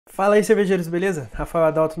Fala aí, cervejeiros, beleza? Rafael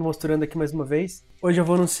Adalto Mostrando aqui mais uma vez. Hoje eu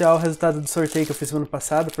vou anunciar o resultado do sorteio que eu fiz semana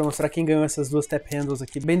passada para mostrar quem ganhou essas duas tap handles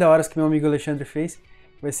aqui, bem da hora que meu amigo Alexandre fez.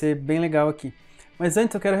 Vai ser bem legal aqui. Mas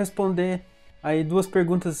antes eu quero responder aí duas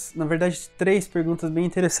perguntas, na verdade três perguntas bem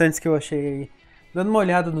interessantes que eu achei aí, dando uma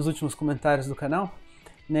olhada nos últimos comentários do canal,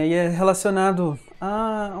 né? E é relacionado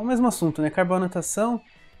ao mesmo assunto, né? Carbonatação,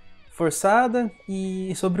 forçada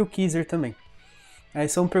e sobre o keezer também. Aí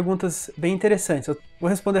são perguntas bem interessantes. Eu vou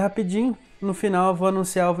responder rapidinho, no final eu vou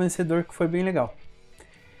anunciar o vencedor, que foi bem legal.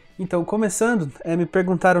 Então, começando, me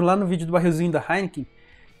perguntaram lá no vídeo do barrilzinho da Heineken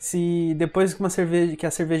se depois que a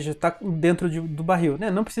cerveja está dentro do barril, né?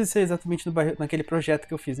 Não precisa ser exatamente no barril, naquele projeto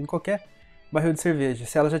que eu fiz, em qualquer barril de cerveja.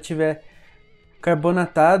 Se ela já tiver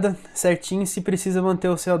carbonatada certinho, se precisa manter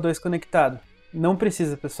o CO2 conectado. Não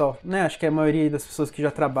precisa, pessoal, né? Acho que a maioria das pessoas que já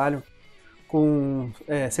trabalham com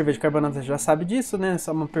cerveja carbonatada já sabe disso, né?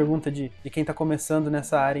 Só uma pergunta de quem está começando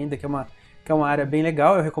nessa área ainda, que é uma área bem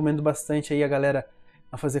legal. Eu recomendo bastante aí a galera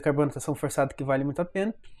a fazer carbonatação forçada, que vale muito a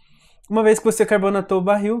pena. Uma vez que você carbonatou o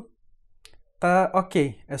barril, tá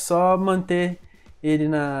ok. É só manter ele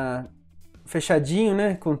fechadinho,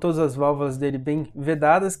 né? Com todas as válvulas dele bem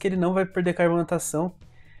vedadas, que ele não vai perder carbonatação.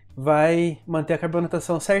 Vai manter a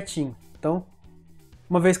carbonatação certinho. Então,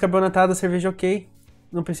 uma vez carbonatada a cerveja ok,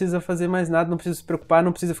 não precisa fazer mais nada, não precisa se preocupar,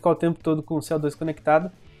 não precisa ficar o tempo todo com o CO2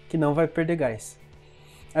 conectado, que não vai perder gás.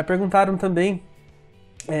 Aí perguntaram também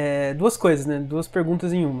duas coisas, né? Duas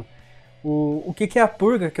perguntas em uma. O que é a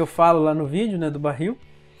purga, que eu falo lá no vídeo, né, do barril,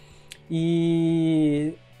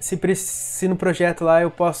 e se no projeto lá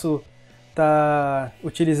eu posso estar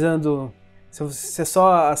utilizando, se é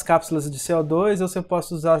só as cápsulas de CO2 ou se eu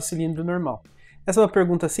posso usar o cilindro normal. Essa é uma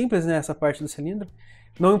pergunta simples, né, essa parte do cilindro.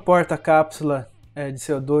 Não importa a cápsula de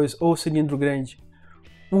CO2 ou cilindro grande,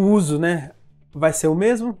 o uso, né, vai ser o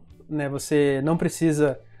mesmo, né? Você não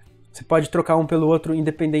precisa, você pode trocar um pelo outro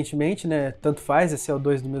independentemente, né? Tanto faz, é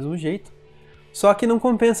CO2 do mesmo jeito. Só que não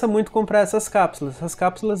compensa muito comprar essas cápsulas. Essas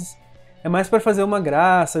cápsulas é mais para fazer uma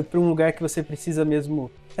graça, para um lugar que você precisa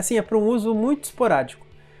mesmo, assim, é para um uso muito esporádico.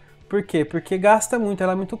 Por quê? Porque gasta muito,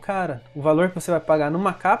 ela é muito cara. O valor que você vai pagar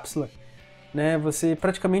numa cápsula, né, você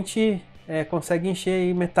praticamente consegue encher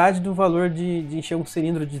aí metade do valor de encher um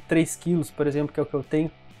cilindro de 3 kg, por exemplo, que é o que eu tenho,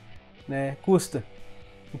 né, custa.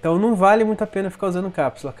 Então não vale muito a pena ficar usando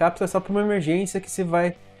cápsula. A cápsula é só para uma emergência que se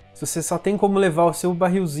você só tem como levar o seu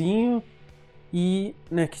barrilzinho e,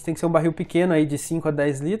 né, que tem que ser um barril pequeno aí de 5 a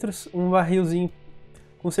 10 litros, um barrilzinho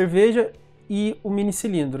com cerveja e o mini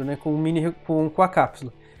cilindro, né, com a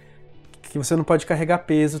cápsula, que você não pode carregar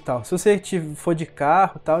peso e tal. Se você for de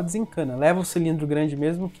carro e tal, desencana. Leva o cilindro grande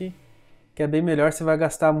mesmo, que é bem melhor, você vai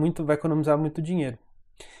gastar muito, vai economizar muito dinheiro.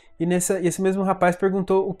 E esse mesmo rapaz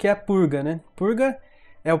perguntou o que é a purga, né? Purga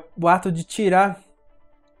é o ato de tirar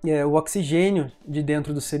o oxigênio de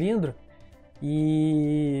dentro do cilindro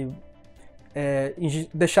e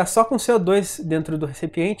deixar só com CO2 dentro do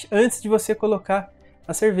recipiente antes de você colocar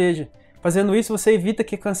a cerveja. Fazendo isso, você evita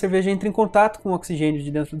que a cerveja entre em contato com o oxigênio de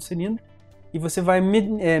dentro do cilindro e você vai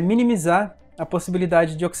minimizar a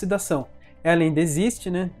possibilidade de oxidação. Ela ainda existe,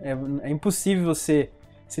 né? É impossível você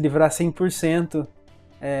se livrar 100%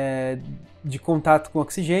 de contato com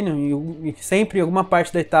oxigênio e sempre alguma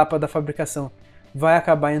parte da etapa da fabricação vai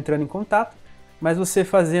acabar entrando em contato, mas você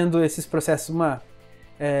fazendo esses processos, uma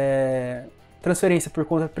transferência por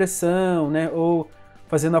contra-pressão, né? Ou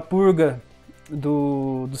fazendo a purga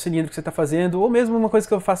do cilindro que você está fazendo, ou mesmo uma coisa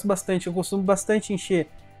que eu faço bastante, eu costumo bastante encher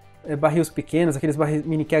barris pequenos, aqueles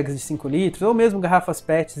mini kegs de 5 litros, ou mesmo garrafas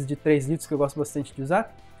PETs de 3 litros, que eu gosto bastante de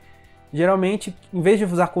usar. Geralmente, em vez de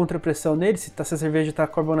usar contrapressão nele, se a cerveja está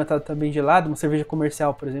carbonatada também gelada, uma cerveja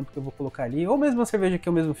comercial, por exemplo, que eu vou colocar ali, ou mesmo uma cerveja que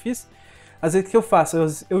eu mesmo fiz, às vezes o que eu faço?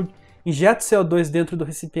 Eu injeto CO2 dentro do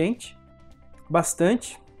recipiente,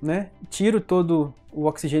 bastante, né? Tiro todo o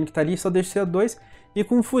oxigênio que está ali, só deixo CO2, e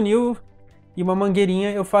com um funil e uma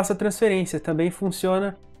mangueirinha eu faço a transferência. Também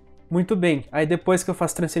funciona muito bem. Aí depois que eu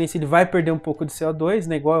faço transferência, ele vai perder um pouco de CO2,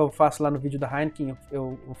 né? Igual eu faço lá no vídeo da Heineken,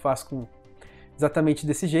 eu faço exatamente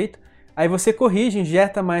desse jeito. Aí você corrige,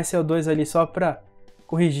 injeta mais CO2 ali só para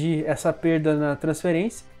corrigir essa perda na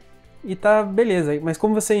transferência e tá beleza. Mas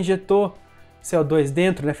como você injetou CO2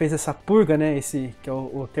 dentro, né? Fez essa purga, né? Esse que é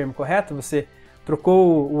o termo correto, você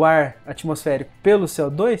trocou o ar atmosférico pelo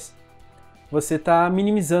CO2, você está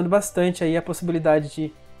minimizando bastante aí a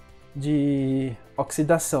possibilidade de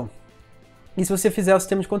oxidação. E se você fizer o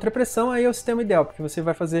sistema de contrapressão, aí é o sistema ideal, porque você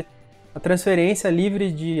vai fazer a transferência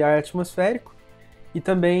livre de ar atmosférico e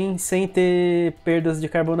também sem ter perdas de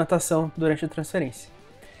carbonatação durante a transferência.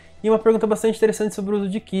 E uma pergunta bastante interessante sobre o uso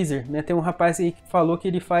de keezer, né? Tem um rapaz aí que falou que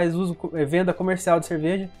ele faz venda comercial de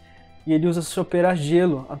cerveja e ele usa chopeira a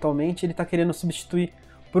gelo atualmente, ele está querendo substituir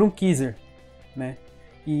por um keezer, né?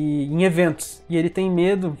 E em eventos. E ele tem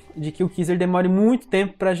medo de que o keezer demore muito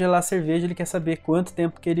tempo para gelar a cerveja, ele quer saber quanto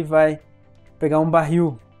tempo que ele vai pegar um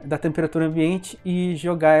barril da temperatura ambiente e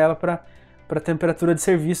jogar ela para a temperatura de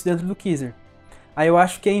serviço dentro do keezer. Aí eu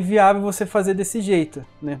acho que é inviável você fazer desse jeito,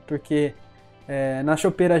 né? Porque na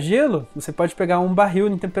chopeira a gelo, você pode pegar um barril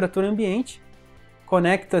em temperatura ambiente,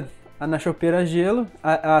 conecta na chopeira a gelo,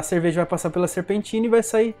 a cerveja vai passar pela serpentina e vai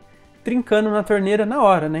sair trincando na torneira na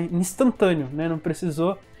hora, né? Instantâneo, né? Não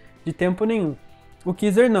precisou de tempo nenhum. O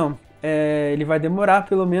keezer não, ele vai demorar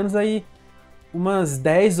pelo menos aí umas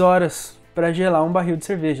 10 horas para gelar um barril de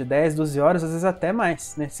cerveja, 10, 12 horas, às vezes até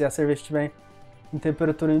mais, né? Se a cerveja estiver em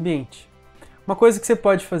temperatura ambiente. Uma coisa que você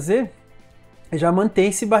pode fazer é já manter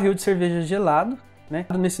esse barril de cerveja gelado, né?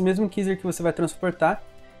 Nesse mesmo keezer que você vai transportar,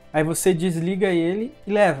 aí você desliga ele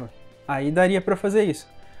e leva. Aí daria para fazer isso,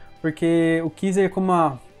 porque o keezer, como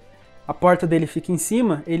a porta dele fica em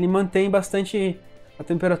cima, ele mantém bastante a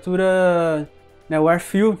temperatura, né, o ar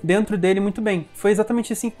frio dentro dele muito bem. Foi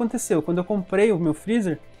exatamente assim que aconteceu. Quando eu comprei o meu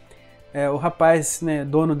freezer, o rapaz, né,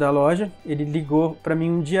 dono da loja, ele ligou para mim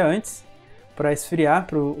um dia antes para esfriar,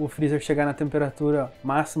 para o freezer chegar na temperatura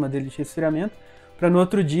máxima dele de resfriamento, para no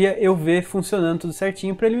outro dia eu ver funcionando tudo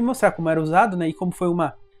certinho, para ele me mostrar como era usado, né, e como foi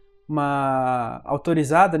uma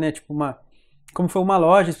autorizada, né, tipo como foi uma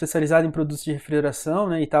loja especializada em produtos de refrigeração,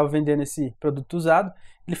 né, e estava vendendo esse produto usado.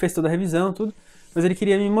 Ele fez toda a revisão, tudo, mas ele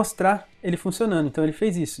queria me mostrar ele funcionando, então ele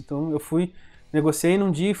fez isso. Então eu fui, negociei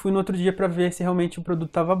num dia e fui no outro dia para ver se realmente o produto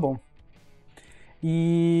estava bom.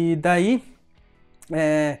 E daí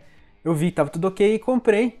eu vi que estava tudo ok e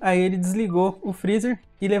comprei. Aí ele desligou o freezer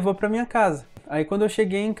e levou para minha casa. Aí quando eu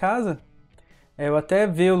cheguei em casa, eu até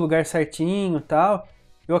vi o lugar certinho e tal,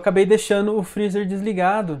 eu acabei deixando o freezer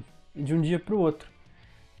desligado de um dia para o outro,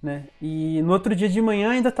 né? E no outro dia de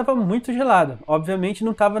manhã ainda estava muito gelado. Obviamente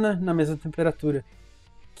não estava na mesma temperatura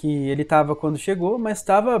que ele estava quando chegou, mas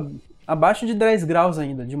estava abaixo de 10 graus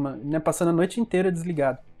ainda, né, passando a noite inteira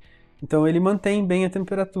desligado. Então ele mantém bem a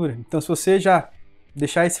temperatura. Então se você já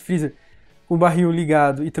deixar esse freezer com o barril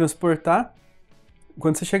ligado e transportar,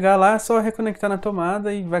 quando você chegar lá é só reconectar na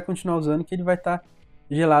tomada e vai continuar usando, que ele vai estar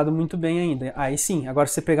gelado muito bem ainda. Aí sim, agora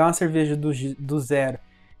se você pegar uma cerveja do zero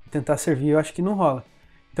e tentar servir, eu acho que não rola.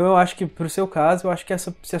 Então eu acho que pro seu caso, eu acho que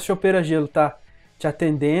se a chopeira gelo tá te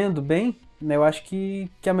atendendo bem, né, eu acho que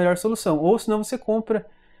é a melhor solução. Ou senão você compra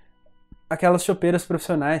aquelas chopeiras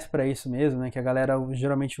profissionais para isso mesmo, né, que a galera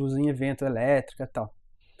geralmente usa em evento, elétrica e tal.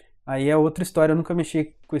 Aí é outra história, eu nunca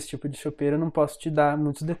mexi com esse tipo de chopeira, não posso te dar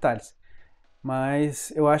muitos detalhes.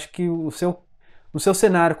 Mas eu acho que no seu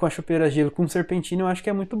cenário com a chopeira gelo, com serpentina, eu acho que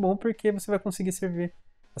é muito bom, porque você vai conseguir servir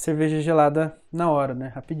a cerveja gelada na hora, né,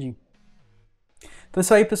 rapidinho. Então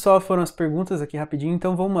isso aí, pessoal, foram as perguntas aqui rapidinho,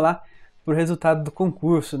 então vamos lá pro resultado do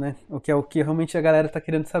concurso, né, o que é o que realmente a galera tá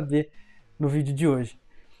querendo saber no vídeo de hoje.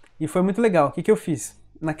 E foi muito legal. O que eu fiz?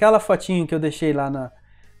 Naquela fotinho que eu deixei lá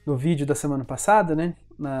no vídeo da semana passada, né,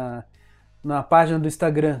 na página do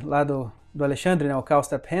Instagram lá do Alexandre, né, o Caos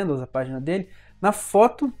Tap Handles, a página dele, na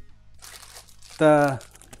foto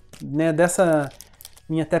né, dessa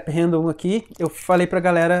minha tap handle aqui, eu falei pra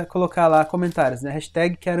galera colocar lá comentários, né,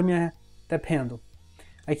 hashtag quero minha tap handle.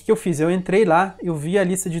 Aí o que eu fiz? Eu entrei lá, eu vi a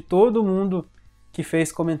lista de todo mundo que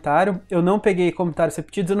fez comentário, eu não peguei comentários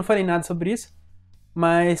repetidos, eu não falei nada sobre isso,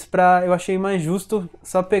 mas eu achei mais justo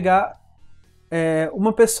só pegar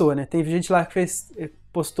uma pessoa, né, tem gente lá que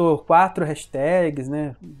postou 4 hashtags,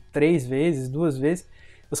 né, 3 vezes, 2 vezes,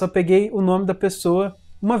 eu só peguei o nome da pessoa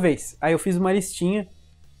uma vez. Aí eu fiz uma listinha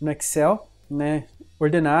no Excel, né,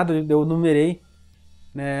 ordenado, eu numerei,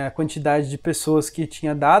 né, a quantidade de pessoas que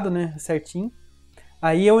tinha dado, né, certinho.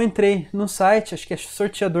 Aí eu entrei no site, acho que é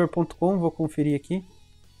sorteador.com, vou conferir aqui.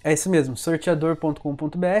 É isso mesmo,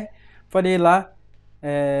 sorteador.com.br. Falei lá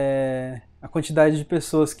a quantidade de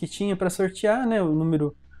pessoas que tinha para sortear, né, o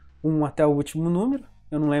número 1 até o último número,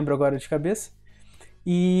 eu não lembro agora de cabeça.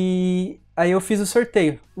 E aí eu fiz o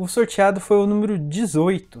sorteio. O sorteado foi o número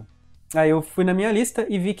 18. Aí eu fui na minha lista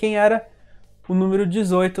e vi quem era o número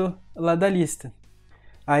 18 lá da lista.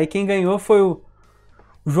 Aí quem ganhou foi o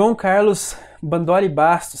João Carlos Bandoli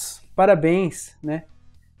Bastos. Parabéns, né?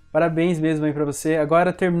 Parabéns mesmo aí pra você.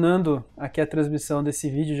 Agora, terminando aqui a transmissão desse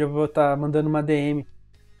vídeo, já vou estar mandando uma DM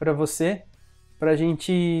pra você, pra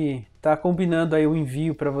gente tá combinando aí o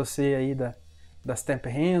envio pra você aí das Tap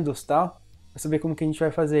Handles e tal, pra saber como que a gente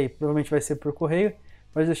vai fazer aí. Provavelmente vai ser por correio,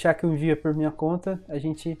 pode deixar que eu envio por minha conta, a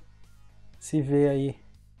gente se vê aí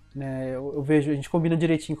né? Eu vejo, a gente combina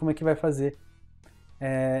direitinho como é que vai fazer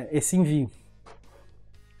esse envio.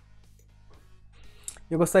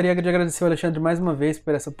 Eu gostaria de agradecer ao Alexandre mais uma vez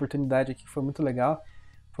por essa oportunidade aqui, que foi muito legal.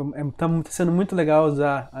 Tá sendo muito legal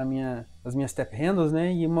usar as minhas Tap Handles,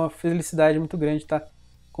 né? E uma felicidade muito grande estar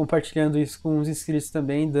compartilhando isso com os inscritos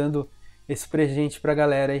também, dando esse presente pra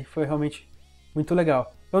galera aí. Foi realmente muito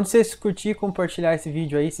legal. Então não sei se curtir, compartilhar esse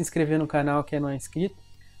vídeo aí, se inscrever no canal quem não é inscrito.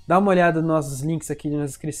 Dá uma olhada nos nossos links aqui na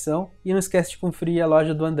descrição. E não esquece de conferir a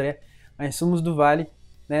loja do André, a Insumos do Vale,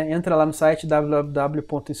 né? Entra lá no site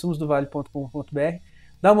www.insumosdovale.com.br.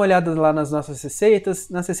 Dá uma olhada lá nas nossas receitas,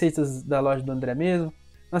 nas receitas da loja do André mesmo,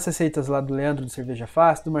 nas receitas lá do Leandro do Cerveja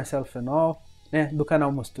Fácil, do Marcelo Fenol, né, do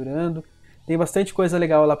Canal Mosturando. Tem bastante coisa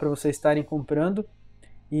legal lá para vocês estarem comprando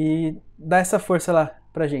e dá essa força lá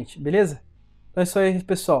pra gente, beleza? Então é isso aí,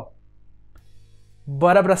 pessoal.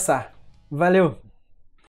 Bora abraçar. Valeu!